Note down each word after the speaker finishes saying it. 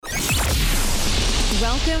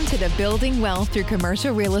Welcome to the Building Wealth Through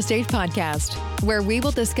Commercial Real Estate podcast, where we will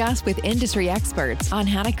discuss with industry experts on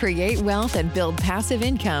how to create wealth and build passive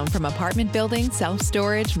income from apartment buildings,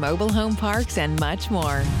 self-storage, mobile home parks, and much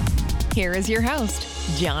more. Here is your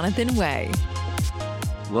host, Jonathan Way.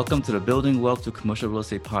 Welcome to the Building Wealth Through Commercial Real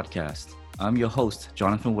Estate podcast. I'm your host,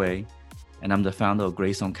 Jonathan Way, and I'm the founder of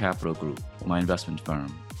Greystone Capital Group, my investment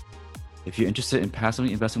firm. If you're interested in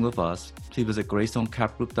passively investing with us, please visit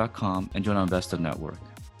GreystonCapitalGroup.com and join our investor network.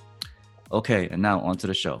 Okay, and now on to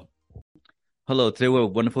the show. Hello, today we have a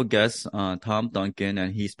wonderful guest, Tom Dunkel,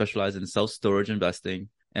 and he specializes in self-storage investing,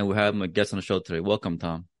 and we have him a guest on the show today. Welcome,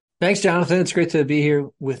 Tom. Thanks, Jonathan. It's great to be here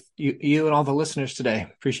with you and all the listeners today.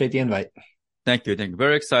 Appreciate the invite. Thank you.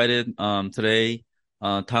 Very excited. Today,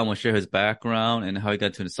 Tom will share his background and how he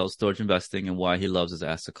got into self-storage investing and why he loves his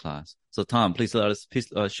asset class. So, Tom, please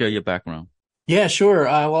share your background. Yeah, sure.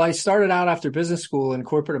 Well, I started out after business school in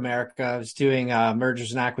corporate America. I was doing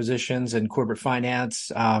mergers and acquisitions and corporate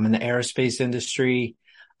finance in the aerospace industry.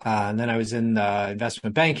 And then I was in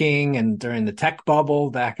investment banking and during the tech bubble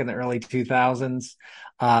back in the early 2000s.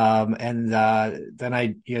 Then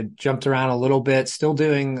I jumped around a little bit, still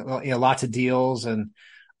doing lots of deals and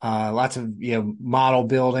lots of model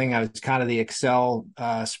building. I was kind of the Excel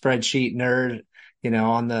spreadsheet nerd,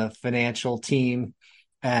 on the financial team,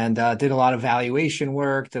 and did a lot of valuation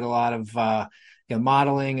work, did a lot of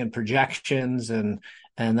modeling and projections and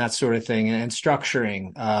that sort of thing, and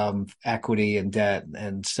structuring equity and debt.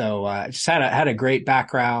 And so I just had a great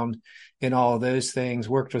background in all of those things.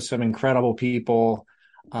 Worked with some incredible people.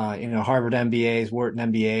 Harvard MBAs,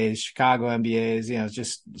 Wharton MBAs, Chicago MBAs,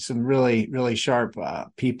 just some really, really sharp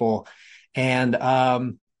people. And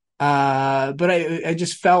but I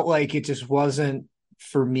just felt like it just wasn't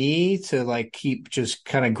for me to keep just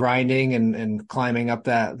kind of grinding and climbing up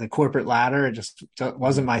the corporate ladder. It just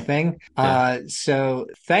wasn't my thing. Yeah. So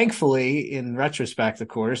thankfully, in retrospect, of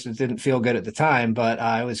course, it didn't feel good at the time, but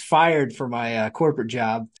I was fired for my corporate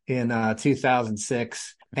job in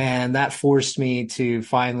 2006. And that forced me to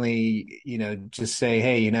finally, just say,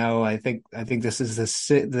 hey, I think this is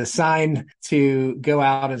the sign to go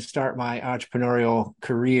out and start my entrepreneurial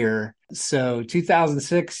career. So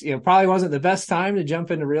 2006, probably wasn't the best time to jump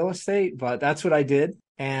into real estate, but that's what I did.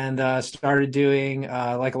 And started doing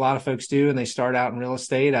like a lot of folks do, and they start out in real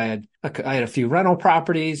estate. I had a few rental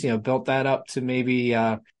properties, built that up to maybe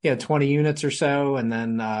 20 units or so, and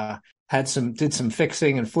then did some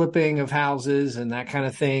fixing and flipping of houses and that kind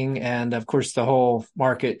of thing. And of course, the whole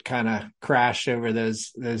market kind of crashed over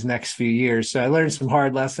those next few years. So I learned some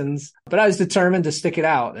hard lessons, but I was determined to stick it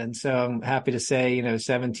out. And so I'm happy to say,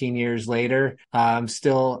 17 years later, I'm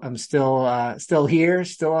still here,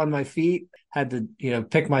 still on my feet. Had to,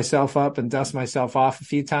 pick myself up and dust myself off a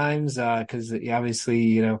few times, because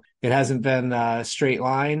obviously, it hasn't been a straight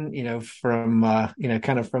line, from,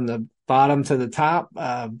 kind of from the bottom to the top.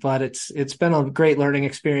 But it's been a great learning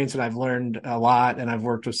experience, and I've learned a lot, and I've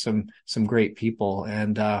worked with some great people.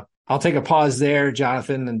 And I'll take a pause there,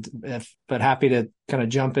 Jonathan, but happy to kind of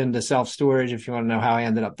jump into self-storage if you want to know how I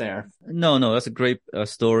ended up there. No, that's a great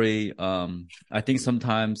story. I think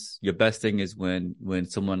sometimes your best thing is when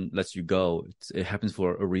someone lets you go. It happens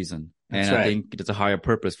for a reason. That's and right. I think there's a higher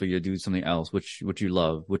purpose for you to do something else, which you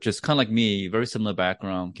love, which is kind of like me, very similar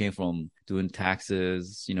background, came from doing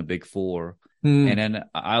taxes, Big Four. And then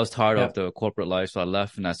I was tired of the corporate life, so I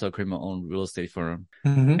left and I started creating my own real estate firm.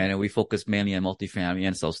 Mm-hmm. And we focus mainly on multifamily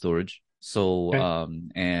and self-storage. So, okay.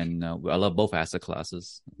 I love both asset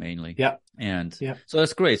classes mainly. Yeah. And so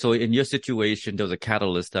that's great. So in your situation, there was a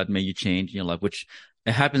catalyst that made you change in your life, which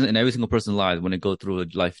it happens in every single person's life. When they go through a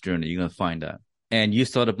life journey, you're going to find that. And you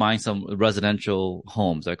started buying some residential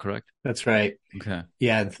homes, is that correct? That's right. Okay.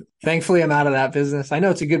 Yeah. Thankfully, I'm out of that business. I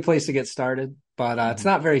know it's a good place to get started, but it's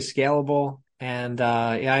not very scalable. And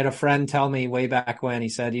I had a friend tell me way back when, he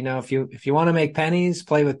said, if you want to make pennies,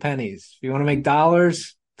 play with pennies. If you want to make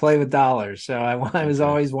dollars, play with dollars. So I was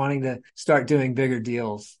always wanting to start doing bigger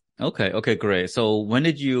deals. Okay, great. So when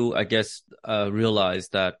did you, realize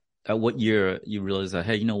that, at what year you realized that,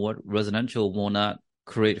 hey, you know what, residential will not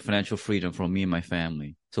create financial freedom for me and my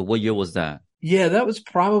family? So what year was that? Yeah, that was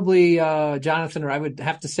probably, Jonathan, or I would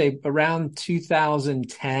have to say around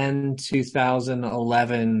 2010,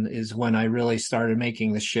 2011 is when I really started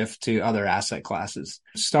making the shift to other asset classes.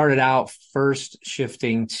 Started out first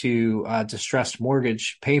shifting to distressed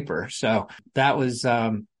mortgage paper. So that was,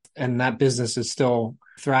 and that business is still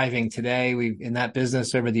thriving today. In that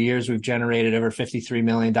business over the years, we've generated over $53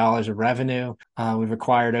 million of revenue. We've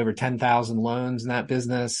acquired over 10,000 loans in that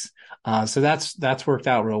business. So that's worked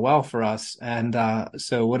out real well for us. And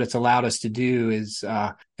so what it's allowed us to do is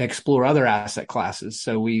explore other asset classes.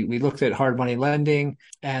 So we looked at hard money lending.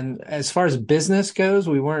 And as far as business goes,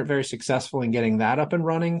 we weren't very successful in getting that up and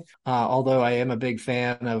running. Although I am a big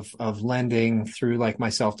fan of lending through like my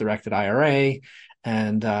self-directed IRA.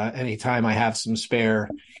 And anytime I have some spare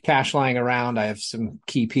cash lying around, I have some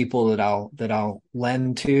key people that I'll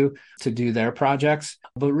lend to do their projects.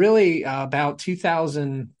 But really, about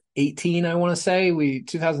 2018, I want to say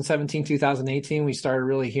 2017, 2018, we started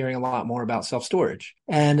really hearing a lot more about self-storage,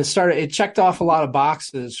 and it checked off a lot of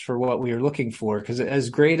boxes for what we were looking for. Because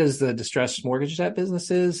as great as the distressed mortgage debt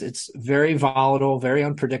business is, it's very volatile, very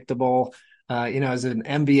unpredictable. As an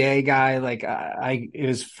MBA guy, it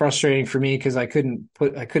was frustrating for me because I couldn't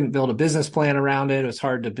build a business plan around it. It was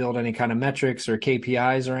hard to build any kind of metrics or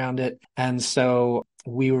KPIs around it. And so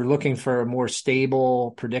we were looking for a more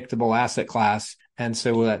stable, predictable asset class. And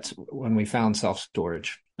so that's when we found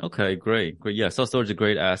self-storage. Okay, great. Yeah, self-storage is a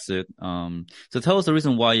great asset. So tell us the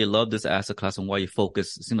reason why you love this asset class and why you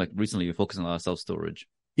focus. It seems like recently you're focusing on a lot of self-storage.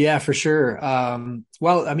 Yeah, for sure.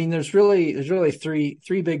 Well, I mean, there's really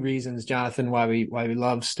three big reasons, Jonathan, why we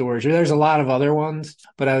love storage. There's a lot of other ones,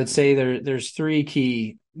 but I would say there's three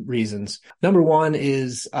key reasons. Number one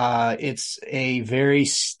is it's a very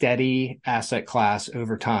steady asset class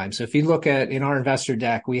over time. So if you look in our investor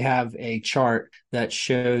deck, we have a chart that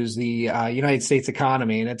shows the United States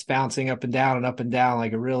economy, and it's bouncing up and down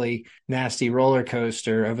like a really nasty roller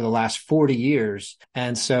coaster over the last 40 years.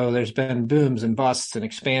 And so there's been booms and busts and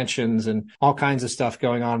expansions and all kinds of stuff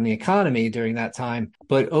going on in the economy during that time.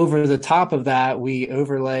 But over the top of that, we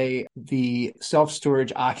overlay the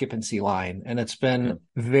self-storage occupancy line, and it's been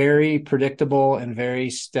very predictable and very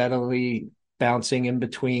steadily bouncing in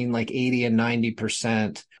between like 80 and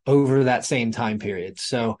 90% over that same time period.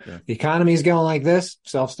 So the economy is going like this,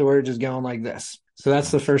 self-storage is going like this. So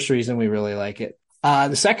that's the first reason we really like it.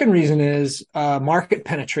 The second reason is market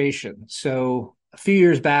penetration. So a few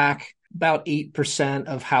years back, about 8%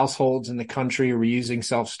 of households in the country were using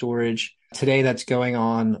self-storage. Today, that's going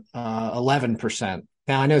on 11%.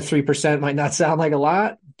 Now, I know 3% might not sound like a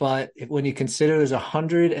lot, but when you consider there's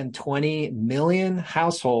 120 million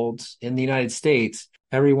households in the United States,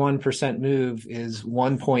 every 1% move is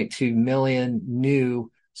 1.2 million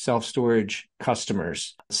new self-storage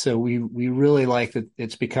customers. So we really like that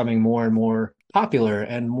it's becoming more and more popular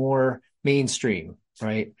and more mainstream,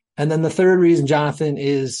 right? And then the third reason, Jonathan,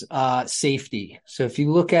 is safety. So if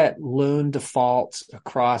you look at loan defaults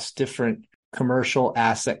across different commercial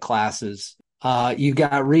asset classes, you've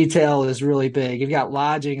got retail is really big. You've got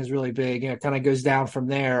lodging is really big. It kind of goes down from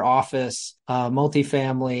there. Office,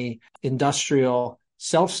 multifamily, industrial.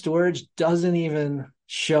 Self-storage doesn't even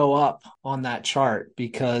show up on that chart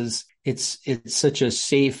because it's such a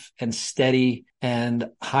safe and steady and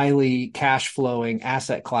highly cash flowing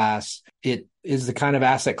asset class. It is the kind of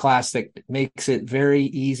asset class that makes it very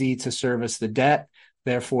easy to service the debt.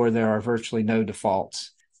 Therefore, there are virtually no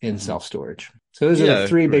defaults in self-storage. So those are the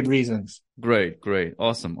three big reasons. Great.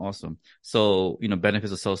 Awesome. So,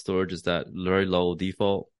 benefits of self-storage is that very low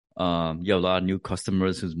default. You have a lot of new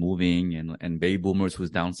customers who's moving and baby boomers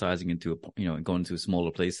who's downsizing into, going to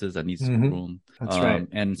smaller places that needs room. That's right.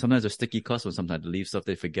 And sometimes they're sticky customers. Sometimes they leave stuff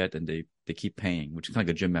they forget and they keep paying, which is kind of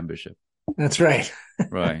like a gym membership. That's right.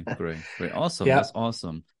 Right. Great. Awesome. Yeah. That's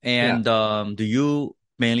awesome. And do you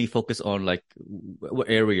mainly focus on like what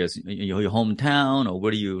areas, your hometown, or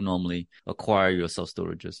where do you normally acquire your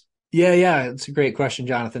self-storages? Yeah. It's a great question,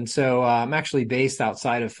 Jonathan. So I'm actually based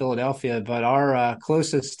outside of Philadelphia, but our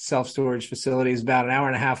closest self-storage facility is about an hour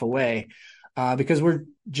and a half away because we're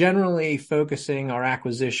generally focusing our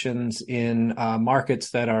acquisitions in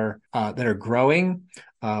markets that are growing,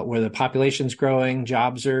 where the population's growing,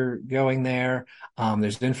 jobs are going there.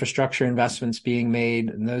 There's infrastructure investments being made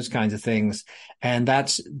and those kinds of things. And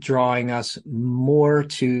that's drawing us more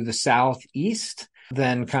to the southeast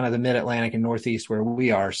than kind of the mid-Atlantic and Northeast where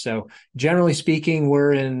we are. So generally speaking,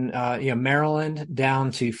 we're in Maryland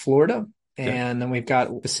down to Florida. And then we've got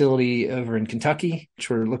a facility over in Kentucky, which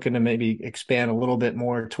we're looking to maybe expand a little bit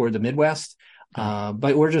more toward the Midwest.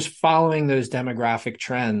 But we're just following those demographic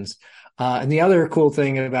trends. And the other cool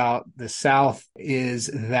thing about the South is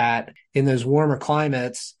that in those warmer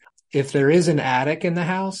climates, if there is an attic in the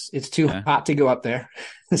house, it's too hot to go up there.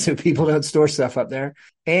 So people don't store stuff up there.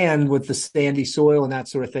 And with the sandy soil and that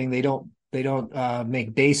sort of thing, they don't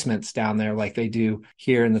make basements down there like they do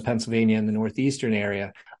here in the Pennsylvania and the northeastern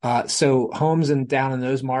area. So homes down in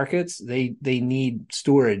those markets, they need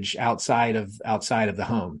storage outside of the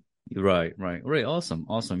home. Right.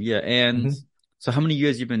 Awesome. Yeah. And Mhm. so how many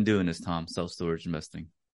years you been doing this, Tom, self-storage investing?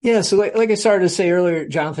 Yeah, so like I started to say earlier,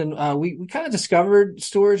 Jonathan, we kind of discovered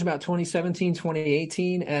storage about 2017,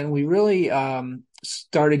 2018, and we really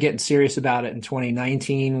started getting serious about it in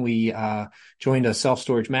 2019. We joined a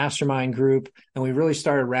self-storage mastermind group, and we really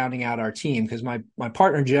started rounding out our team because my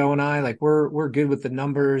partner Joe and I, like we're good with the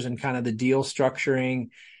numbers and kind of the deal structuring,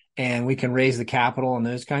 and we can raise the capital and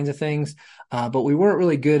those kinds of things. But we weren't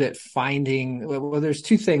really good at finding. Well, there's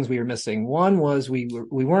two things we were missing. One was we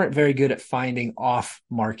weren't very good at finding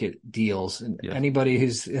off-market deals. And Yeah. anybody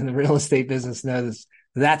who's in the real estate business knows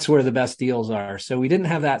that's where the best deals are. So we didn't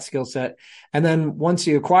have that skill set. And then once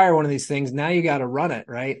you acquire one of these things, now you got to run it,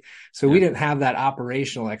 right? So we didn't have that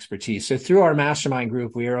operational expertise. So through our mastermind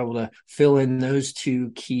group, we were able to fill in those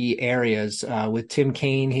two key areas with Tim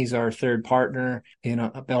Kane. He's our third partner in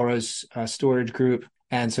Belrose Storage Group.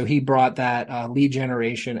 And so he brought that lead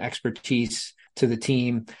generation expertise to the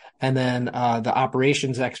team. And then the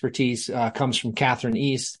operations expertise comes from Catherine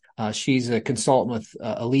East. She's a consultant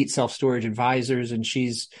with Elite Self-Storage Advisors, and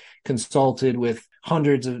she's consulted with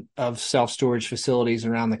hundreds of self-storage facilities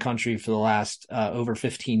around the country for the last over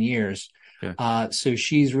 15 years. Yeah. So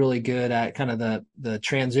she's really good at kind of the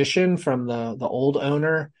transition from the old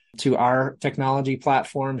owner to our technology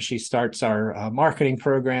platform. She starts our marketing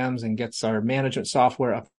programs and gets our management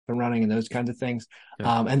software up and running and those kinds of things.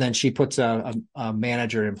 Yeah. And then she puts a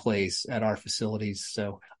manager in place at our facilities.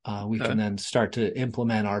 So we can then start to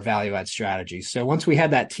implement our value add strategy. So once we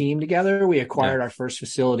had that team together, we acquired our first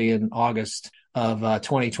facility in August of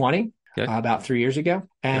 2020, about 3 years ago.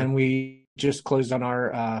 And we just closed on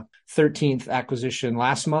our 13th acquisition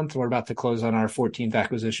last month. We're about to close on our 14th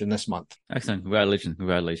acquisition this month. Excellent.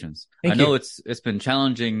 Congratulations. Thank I know you. it's been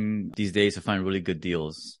challenging these days to find really good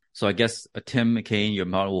deals. So I guess Tim McCain, your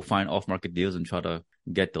model, will find off-market deals and try to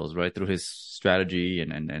get those, right, through his strategy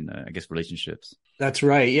and I guess relationships. That's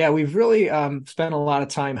right. Yeah, we've really spent a lot of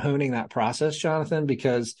time honing that process, Jonathan,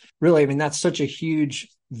 because really, I mean, that's such a huge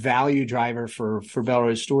value driver for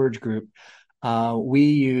Belrose Storage Group. We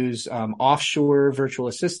use offshore virtual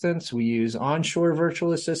assistants. We use onshore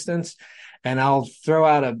virtual assistants. And I'll throw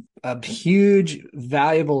out a huge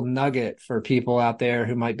valuable nugget for people out there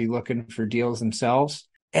who might be looking for deals themselves.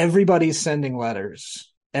 Everybody's sending letters.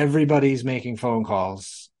 Everybody's making phone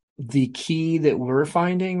calls. The key that we're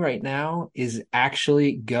finding right now is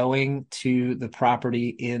actually going to the property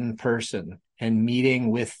in person and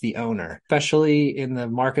meeting with the owner, especially in the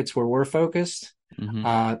markets where we're focused.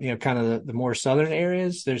 Mm-hmm. Kind of the more southern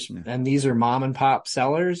areas. And these are mom and pop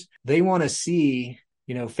sellers. They want to see,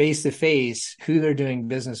 face to face who they're doing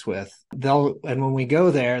business with. And when we go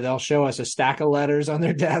there, they'll show us a stack of letters on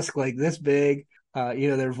their desk like this big.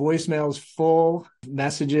 Their voicemail's full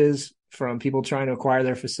messages from people trying to acquire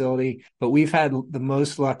their facility. But we've had the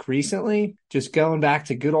most luck recently, just going back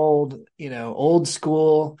to good old, old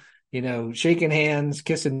school, shaking hands,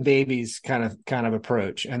 kissing babies kind of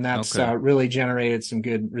approach. And that's really generated some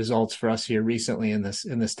good results for us here recently in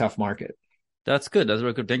this tough market. That's good. That's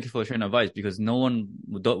very good. Thank you for sharing advice, because no one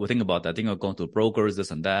would think about that. Think of going to brokers,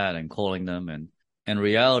 this and that, and calling them. And in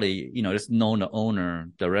reality, just knowing the owner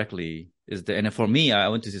directly is and for me, I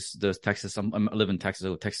went to the Texas. I live in Texas,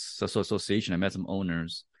 so Texas Association. I met some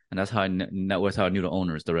owners, and that's how I knew the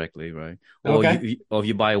owners directly, right? Or if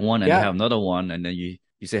you buy one and you have another one, and then you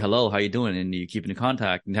say hello, how you doing, and you keep in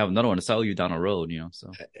contact and have another one to sell you down the road.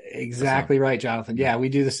 So exactly right, Jonathan. Yeah, we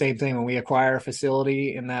do the same thing when we acquire a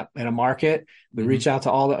facility in a market. We reach out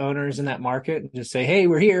to all the owners in that market and just say, hey,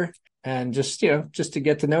 we're here, and just to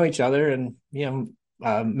get to know each other, and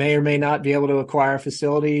may or may not be able to acquire a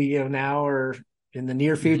facility, now or in the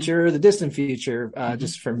near future, or the distant future,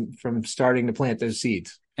 just from starting to plant those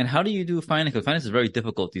seeds. And how do you do finance? Because finance is very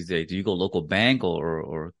difficult these days. Do you go local bank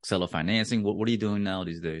or seller financing? What are you doing now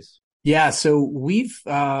these days? Yeah, so we've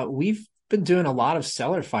been doing a lot of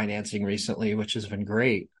seller financing recently, which has been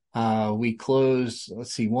great. We closed,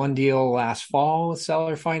 one deal last fall with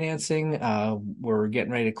seller financing. We're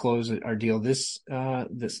getting ready to close our deal this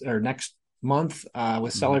or next month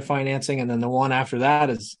with seller financing, and then the one after that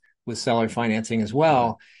is with seller financing as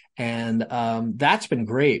well. And that's been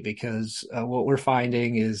great, because what we're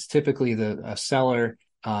finding is typically a seller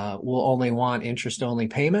will only want interest only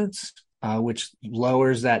payments. which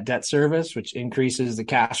lowers that debt service, which increases the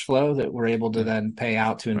cash flow that we're able to then pay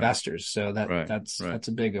out to investors. So that's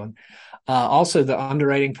a big one. Also, the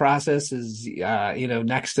underwriting process is,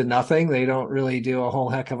 next to nothing. They don't really do a whole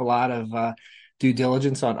heck of a lot of due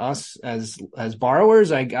diligence on us as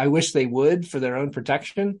borrowers. I wish they would for their own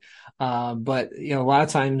protection. But a lot of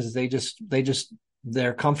times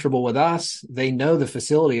they're comfortable with us. They know the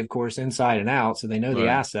facility, of course, inside and out. So they know the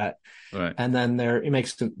asset. Right. And then it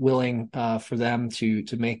makes it willing for them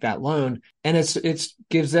to make that loan. And it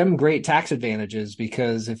gives them great tax advantages,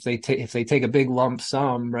 because if they take a big lump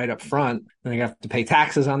sum right up front, then they have to pay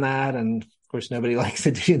taxes on that. And of course, nobody likes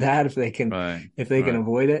to do that if they can can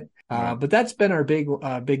avoid it. But that's been our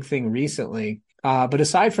big thing recently. But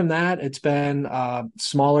aside from that, it's been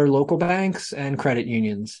smaller local banks and credit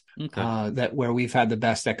unions where we've had the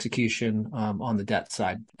best execution on the debt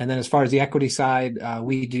side. And then as far as the equity side,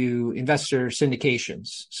 we do investor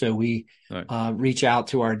syndications. So we reach out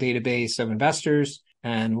to our database of investors,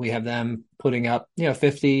 and we have them putting up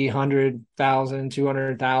 50, 100,000,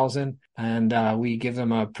 200,000, and we give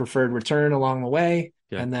them a preferred return along the way.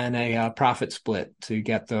 And then a profit split to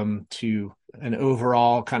get them to an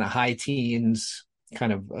overall kind of high teens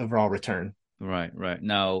kind of overall return. Right.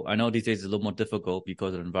 Now, I know these days it's a little more difficult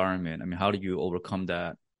because of the environment. I mean, how do you overcome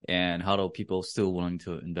that? And how do people still willing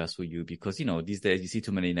to invest with you? Because, these days you see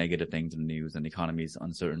too many negative things in the news, and the economy is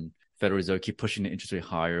uncertain. Federal Reserve keep pushing the interest rate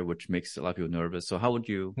higher, which makes a lot of people nervous. So how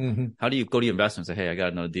do you go to your investor and say, hey, I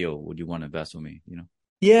got another deal. Would you want to invest with me?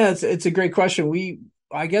 Yeah, it's a great question.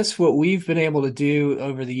 I guess what we've been able to do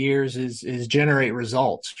over the years is generate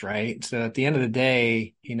results, right? So at the end of the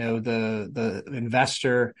day, the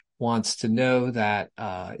investor wants to know that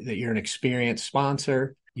you're an experienced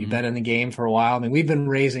sponsor. You've been in the game for a while. I mean, we've been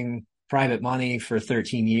raising private money for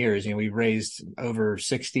 13 years. We've raised over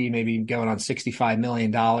 60, maybe going on $65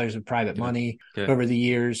 million of private money over the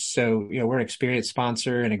years. So, we're an experienced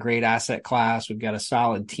sponsor in a great asset class. We've got a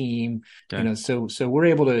solid team, so we're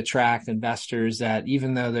able to attract investors that,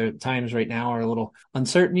 even though their times right now are a little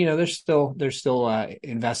uncertain, they're still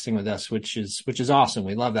investing with us, which is awesome.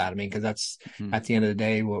 We love that. I mean, because that's at the end of the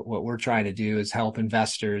day, what we're trying to do is help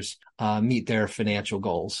investors meet their financial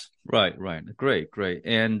goals. Right. Great.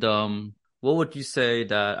 And what would you say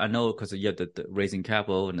that, I know because you have the raising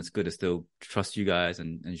capital, and it's good to still trust you guys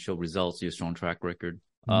and show results, your strong track record,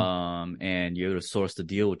 and you're able to source the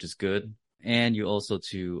deal, which is good. And you also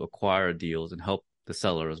to acquire deals and help the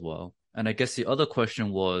seller as well. And I guess the other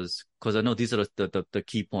question was, because I know these are the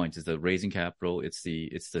key points, is the raising capital, it's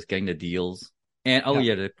the getting the deals. And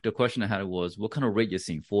the question I had was, what kind of rate you're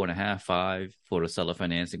seeing? 4.5%, 5% for the seller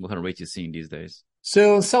financing? What kind of rate you're seeing these days?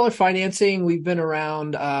 So seller financing, we've been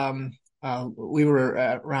around. We were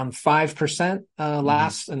at around 5%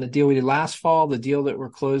 last, and the deal we did last fall. The deal that we're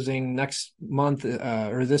closing next month,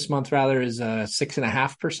 or this month rather, is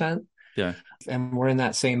 6.5%. Yeah, and we're in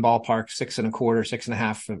that same ballpark, 6.25%,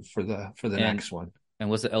 6.5% for the next one. And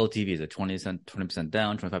what's the LTV? Is it 20%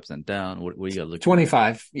 down, 25% down? What are you looking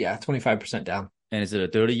 25, at? 25% down. And is it a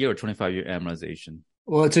 30-year or 25-year amortization?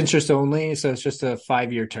 Well, it's interest only, so it's just a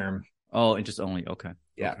 5-year term. Oh, interest only. Okay.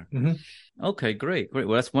 Yeah. Okay. Mm-hmm. Okay, great. Well,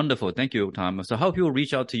 that's wonderful. Thank you, Tom. So how do people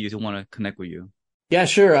reach out to you to want to connect with you? Yeah,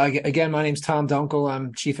 sure. Again, my name's Tom Dunkel.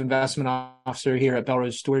 I'm Chief Investment Officer here at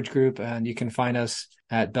Belrose Storage Group, and you can find us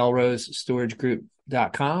at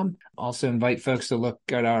belrosestorategroup.com. Also invite folks to look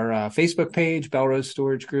at our Facebook page, Belrose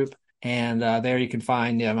Storage Group. And there you can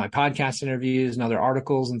find my podcast interviews and other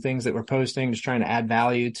articles and things that we're posting, just trying to add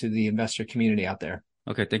value to the investor community out there.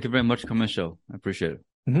 Okay. Thank you very much for coming on the show. I appreciate it.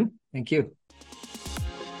 Mm-hmm. Thank you.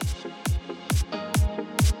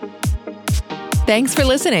 Thanks for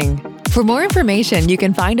listening. For more information, you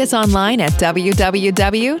can find us online at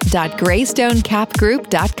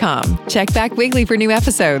www.greystonecapgroup.com. Check back weekly for new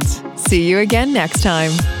episodes. See you again next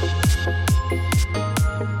time.